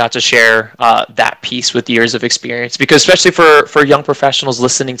glad we got to share that piece with years of experience, because especially for young professionals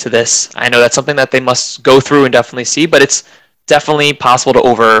listening to this, I know that's something that they must go through and definitely see, but it's definitely possible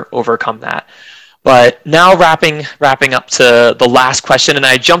to overcome that. But now wrapping up to the last question, and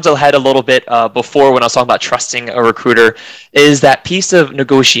I jumped ahead a little bit before when I was talking about trusting a recruiter, is that piece of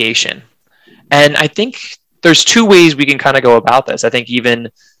negotiation. And I think there's two ways we can kind of go about this. I think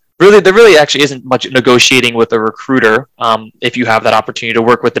there really actually isn't much negotiating with a recruiter if you have that opportunity to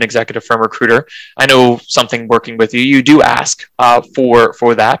work with an executive firm recruiter. I know something working with you, you do ask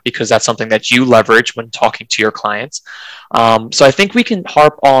for that, because that's something that you leverage when talking to your clients. So I think we can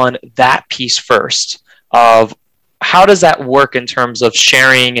harp on that piece first of how does that work in terms of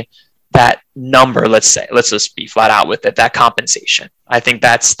sharing that number, let's just be flat out with it, that compensation. I think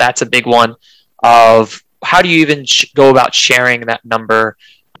that's a big one of how do you even go about sharing that number,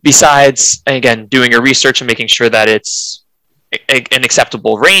 besides, again, doing your research and making sure that it's an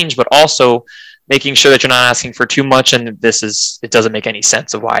acceptable range, but also making sure that you're not asking for too much and it doesn't make any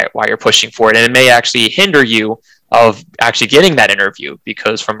sense of why you're pushing for it. And it may actually hinder you of actually getting that interview,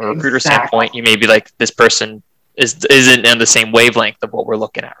 because from a recruiter standpoint, you may be like, this person isn't on the same wavelength of what we're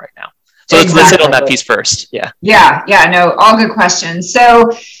looking at right now. So let's hit on that piece first. Yeah. No, all good questions.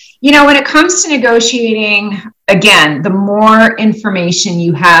 So, when it comes to negotiating, again, the more information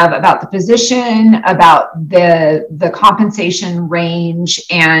you have about the position, about the compensation range,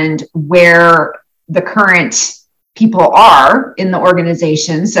 and where the current people are in the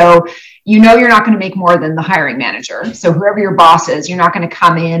organization. So, you're not going to make more than the hiring manager. So whoever your boss is, you're not going to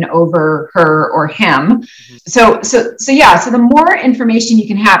come in over her or him. So the more information you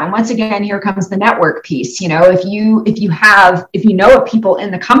can have, and once again, here comes the network piece. If you know of people in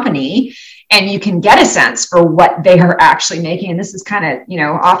the company and you can get a sense for what they are actually making, and this is kind of,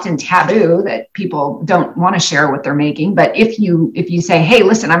 often taboo that people don't want to share what they're making. But if you say, hey,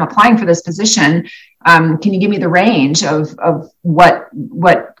 listen, I'm applying for this position, can you give me the range of what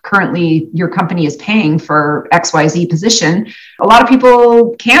currently your company is paying for XYZ position? A lot of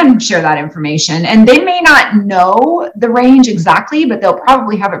people can share that information, and they may not know the range exactly, but they'll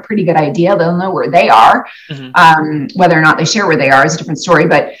probably have a pretty good idea. They'll know where they are. Whether or not they share where they are is a different story.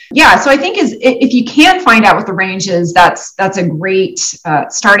 But yeah, so I think if you can find out what the range is, that's a great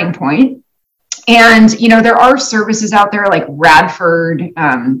starting point. And, there are services out there like Radford,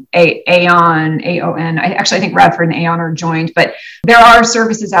 Aon. I think Radford and Aon are joined, but there are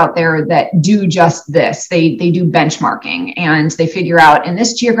services out there that do just this. They do benchmarking, and they figure out, in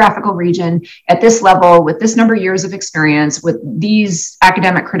this geographical region, at this level, with this number of years of experience, with these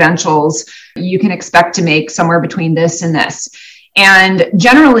academic credentials, you can expect to make somewhere between this and this. And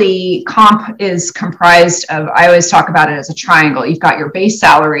generally, comp is comprised of, I always talk about it as a triangle. You've got your base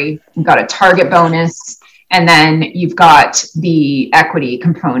salary, you've got a target bonus, and then you've got the equity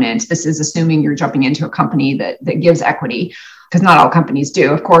component. This is assuming you're jumping into a company that gives equity, because not all companies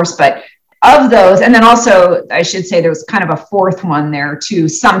do, of course, but of those. And then also, I should say, there was kind of a fourth one there too,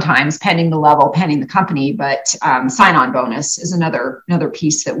 sometimes pending the level, pending the company, but sign-on bonus is another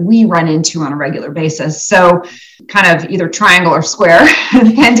piece that we run into on a regular basis. So kind of either triangle or square,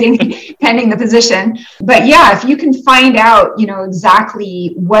 pending the position. But yeah, if you can find out,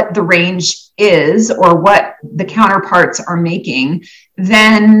 exactly what the range is or what the counterparts are making,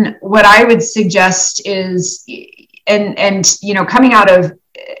 then what I would suggest is, and coming out of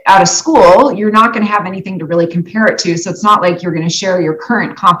school, you're not going to have anything to really compare it to. So it's not like you're going to share your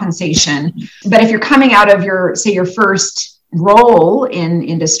current compensation. But if you're coming out of your first role in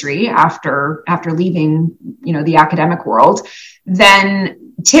industry after leaving, the academic world,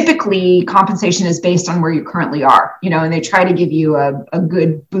 then typically compensation is based on where you currently are, and they try to give you a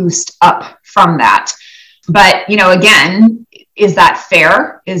good boost up from that. But, again, is that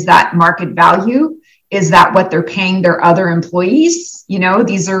fair? Is that market value? Is that what they're paying their other employees?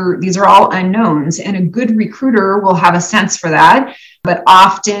 These are all unknowns, and a good recruiter will have a sense for that. But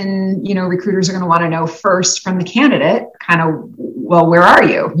often, recruiters are going to want to know first from the candidate, kind of, well, where are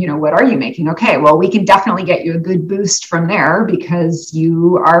you? What are you making? Okay, well, we can definitely get you a good boost from there because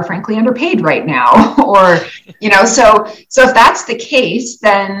you are frankly underpaid right now. Or, so if that's the case,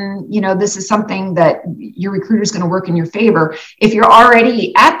 then, this is something that your recruiter is going to work in your favor. If you're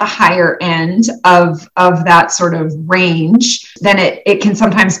already at the higher end of that sort of range, then it can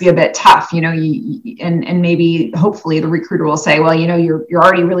sometimes be a bit tough, and maybe hopefully the recruiter will say, well, you're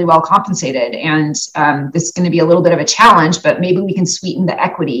already really well compensated, and this is going to be a little bit of a challenge, but maybe we can sweeten the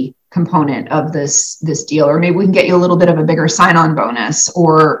equity component of this deal, or maybe we can get you a little bit of a bigger sign-on bonus,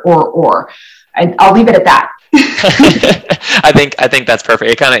 or I'll leave it at that. I think that's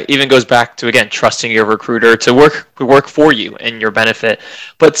perfect. It kind of even goes back to, again, trusting your recruiter to work for you and your benefit.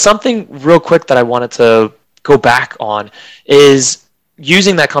 But something real quick that I wanted to go back on is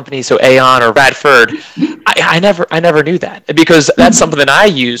using that company, so Aon or Radford. I never knew that, because that's something that I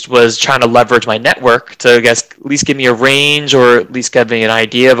used, was trying to leverage my network to, I guess, at least give me a range, or at least give me an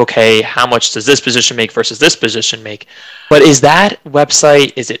idea of, okay, how much does this position make versus this position make? But is that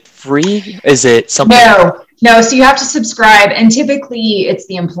website, is it free? Is it something? No, so you have to subscribe, and typically it's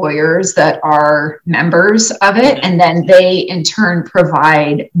the employers that are members of it, and then they in turn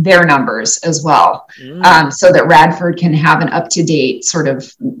provide their numbers as well, so that Radford can have an up-to-date sort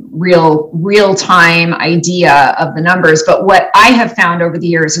of real-time idea of the numbers. But what I have found over the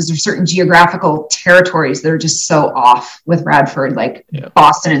years is there's certain geographical territories that are just so off with Radford, like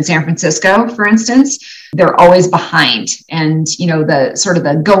Boston and San Francisco, for instance. They're always behind, and the sort of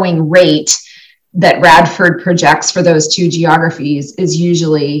the going rate that Radford projects for those two geographies is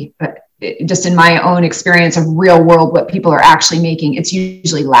usually, just in my own experience of real world, what people are actually making, it's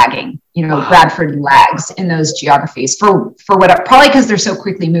usually lagging. Wow. Radford lags in those geographies for what, probably because they're so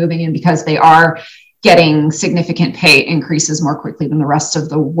quickly moving, and because they are getting significant pay increases more quickly than the rest of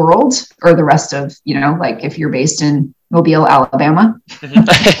the world, or the rest of, like if you're based in Mobile, Alabama.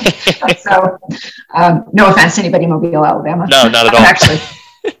 So no offense to anybody in Mobile, Alabama. No, not at all. Actually,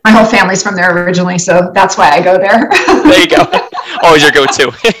 my whole family's from there originally, so that's why I go there. There you go. Always your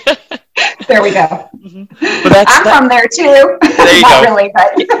go-to. There we go. But I'm from there too. There you Not go. Really,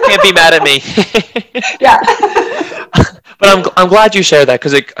 but you can't be mad at me. Yeah. But I'm glad you shared that,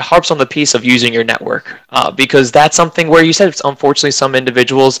 because it harps on the piece of using your network, because that's something where you said, it's unfortunately some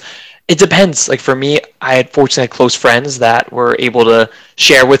individuals, it depends. Like for me, I had fortunately had close friends that were able to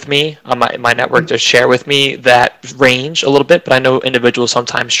share with me, my network to share with me that range a little bit, but I know individuals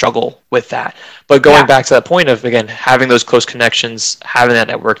sometimes struggle with that. But going back to that point of, again, having those close connections, having that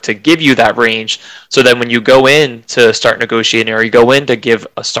network to give you that range, so that when you go in to start negotiating, or you go in to give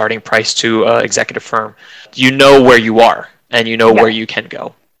a starting price to an executive firm, you know where you are, and you know where you can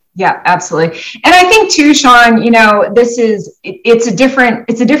go. Yeah, absolutely. And I think too, Sean, it's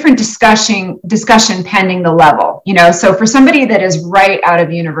a different discussion pending the level, so for somebody that is right out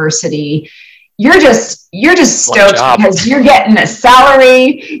of university, you're just stoked because you're getting a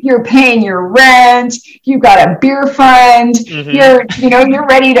salary, you're paying your rent, you've got a beer fund, you're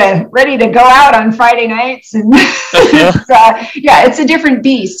ready to go out on Friday nights, and it's a different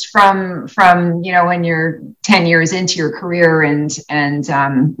beast from when you're 10 years into your career and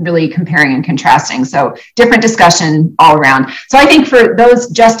really comparing and contrasting. So different discussion all around. So I think for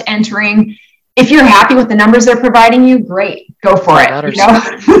those just entering, if you're happy with the numbers they're providing you, great, go for it.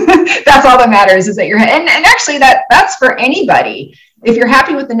 That's all that matters, is that you're, and actually that's for anybody. If you're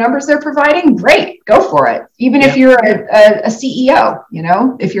happy with the numbers they're providing, great, go for it. Even if you're a CEO,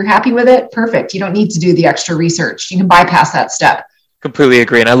 if you're happy with it, perfect. You don't need to do the extra research. You can bypass that step. Completely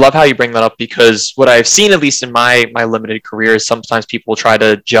agree. And I love how you bring that up, because what I've seen, at least in my limited career, is sometimes people try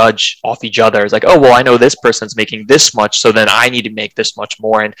to judge off each other. It's like, oh, well, I know this person's making this much, so then I need to make this much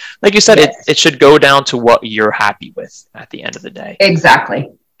more. And like you said, it should go down to what you're happy with at the end of the day.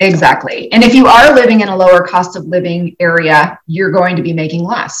 Exactly. And if you are living in a lower cost of living area, you're going to be making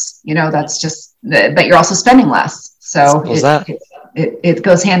less. That's just, but you're also spending less. So it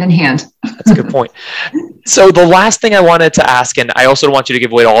goes hand in hand. That's a good point. So the last thing I wanted to ask, and I also don't want you to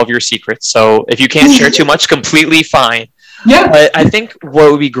give away all of your secrets, so if you can't share too much, completely fine. Yeah. But I think what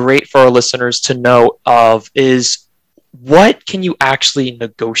would be great for our listeners to know of is, what can you actually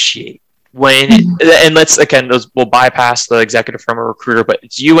negotiate when, and we'll bypass the executive firm or recruiter, but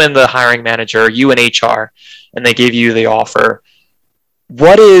it's you and the hiring manager, you and HR, and they give you the offer.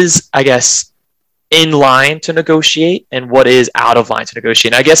 What is, I guess, in line to negotiate, and what is out of line to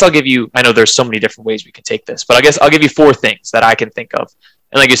negotiate? And I guess I know there's so many different ways we can take this, but I guess I'll give you 4 things that I can think of.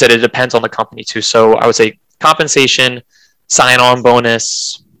 And like you said, it depends on the company too. So I would say compensation, sign-on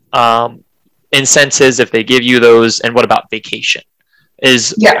bonus, incentives if they give you those, and what about vacation?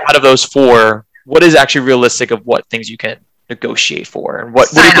 Out of those 4, what is actually realistic of what things you can negotiate for, and what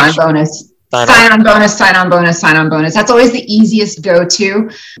sign-on bonus? Sign-on bonus. That's always the easiest go-to.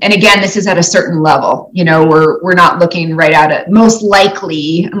 And again, this is at a certain level. We're not looking right out at, most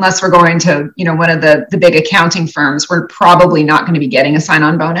likely, unless we're going to, one of the big accounting firms, we're probably not going to be getting a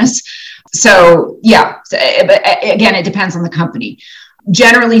sign-on bonus. So but again, it depends on the company.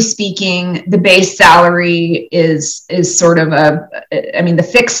 Generally speaking, the base salary is sort of the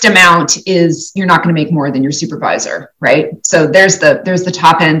fixed amount is you're not going to make more than your supervisor, right? So there's the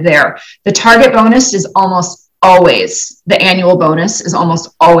top end there. The target bonus is the annual bonus is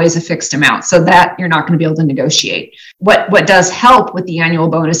almost always a fixed amount. So that you're not going to be able to negotiate. What does help with the annual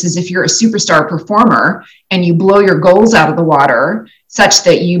bonus is if you're a superstar performer and you blow your goals out of the water such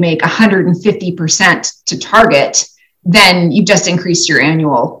that you make 150% to target, then you've just increased your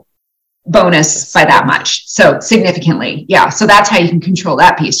annual bonus by that much. So significantly. Yeah. So that's how you can control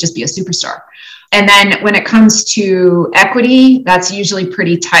that piece. Just be a superstar. And then when it comes to equity, that's usually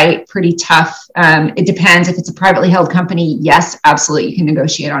pretty tight, pretty tough. It depends. If it's a privately held company, yes, absolutely, you can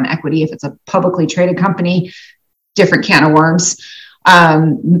negotiate on equity. If it's a publicly traded company, different can of worms.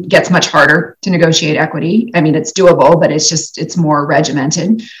 Gets much harder to negotiate equity. I mean, it's doable, but it's more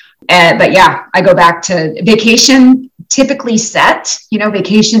regimented. But yeah, I go back to vacation, typically set.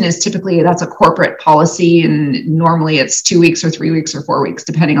 Vacation is that's a corporate policy, and normally it's 2 weeks or 3 weeks or 4 weeks,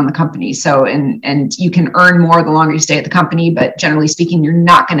 depending on the company. So, and you can earn more the longer you stay at the company, but generally speaking, you're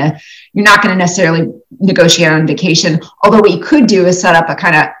not going to necessarily negotiate on vacation. Although what you could do is set up a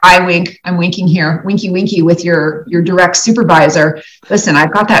kind of I'm winking here, winky with your direct supervisor. Listen,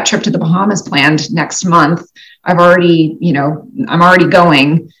 I've got that trip to the Bahamas planned next month. I'm already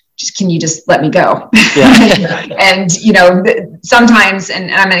going. Can you just let me go? Yeah. And, sometimes, and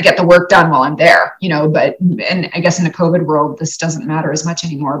I'm going to get the work done while I'm there, and I guess in a COVID world, this doesn't matter as much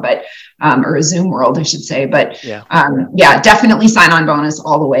anymore, but, or a Zoom world, I should say, but definitely sign-on bonus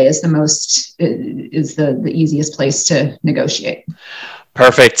all the way is the easiest place to negotiate.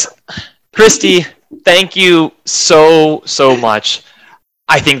 Perfect. Christy, thank you so much.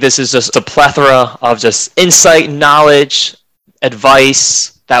 I think this is just a plethora of just insight, knowledge,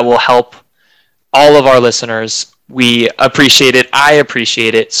 advice that will help all of our listeners. We appreciate it. I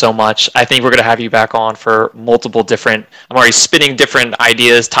appreciate it so much. I think we're going to have you back on for multiple different, I'm already spinning different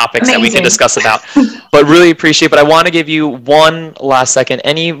ideas, topics Amazing. That we can discuss about, but really appreciate it. But I want to give you one last second,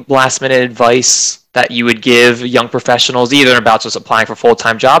 any last minute advice that you would give young professionals, either about just applying for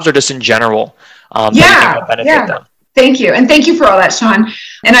full-time jobs or just in general, that you think will benefit them. Thank you. And thank you for all that, Sean.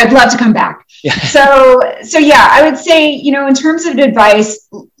 And I'd love to come back. Yeah. So I would say, in terms of advice,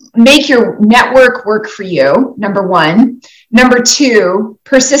 make your network work for you, number one. Number two,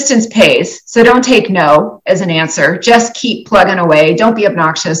 persistence pays. So don't take no as an answer. Just keep plugging away. Don't be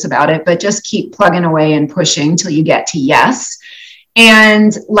obnoxious about it, but just keep plugging away and pushing till you get to yes.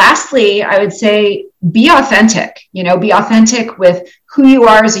 And lastly, I would say be authentic. Be authentic with who you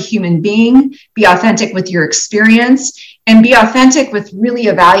are as a human being, be authentic with your experience, and be authentic with really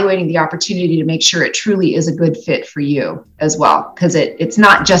evaluating the opportunity to make sure it truly is a good fit for you as well. Because it's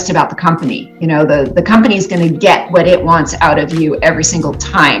not just about the company. The company is going to get what it wants out of you every single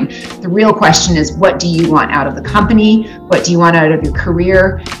time. The real question is, what do you want out of the company? What do you want out of your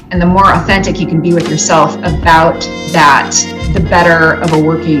career? And the more authentic you can be with yourself about that, the better of a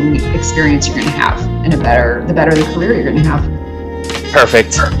working experience you're going to have, and the better the career you're going to have.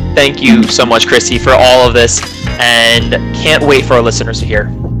 Perfect. Thank you so much, Christy, for all of this, and can't wait for our listeners to hear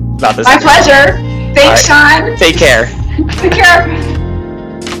about this. My pleasure. Thanks, Sean. Take care. Take care.